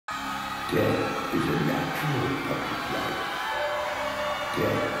Death is a natural part of life.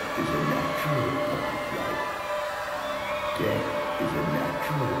 Death is a natural part of life. Death is a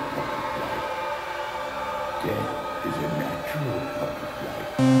natural part of life. Death is a natural part of life.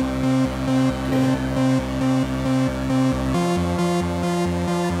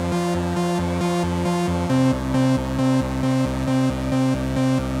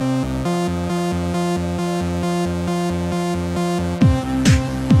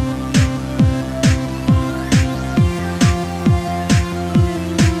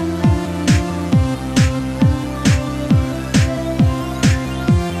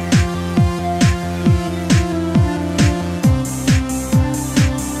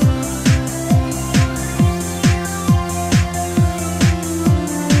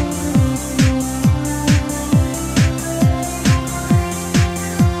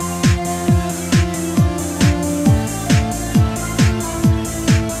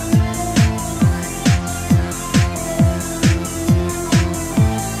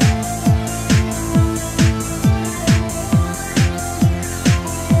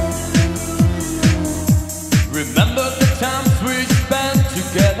 Remember the times we spent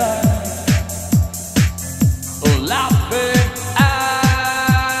together, laughing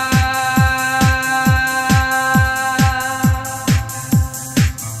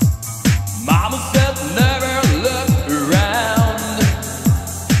Mama said never look around,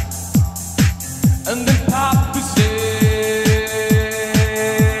 and then Papa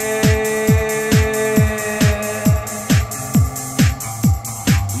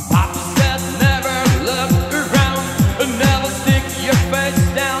said never look around, and never stick your face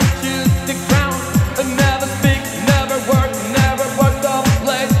down to the ground, and never speak, never work the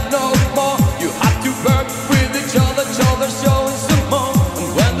place no more. You have to work with each other showing some more. And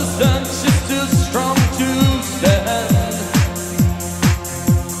when the sun is too strong to stand,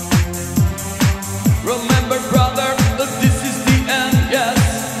 remember brother, that this is the end. Yes,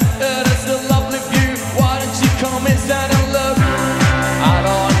 it is a lovely view. Why don't you come inside and look? I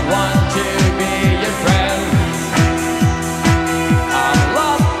don't want to be your friend. I'm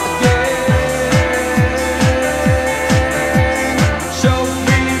lost again. Show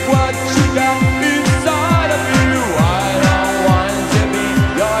me what you got inside of you. I don't want to be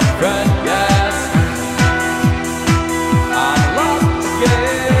your friend. Yes, I'm lost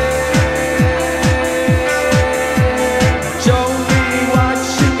again. Show me what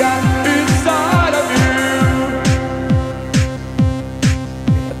you got inside of you.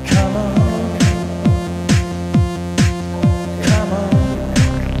 Come on, come on,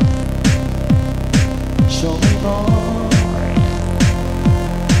 show me more.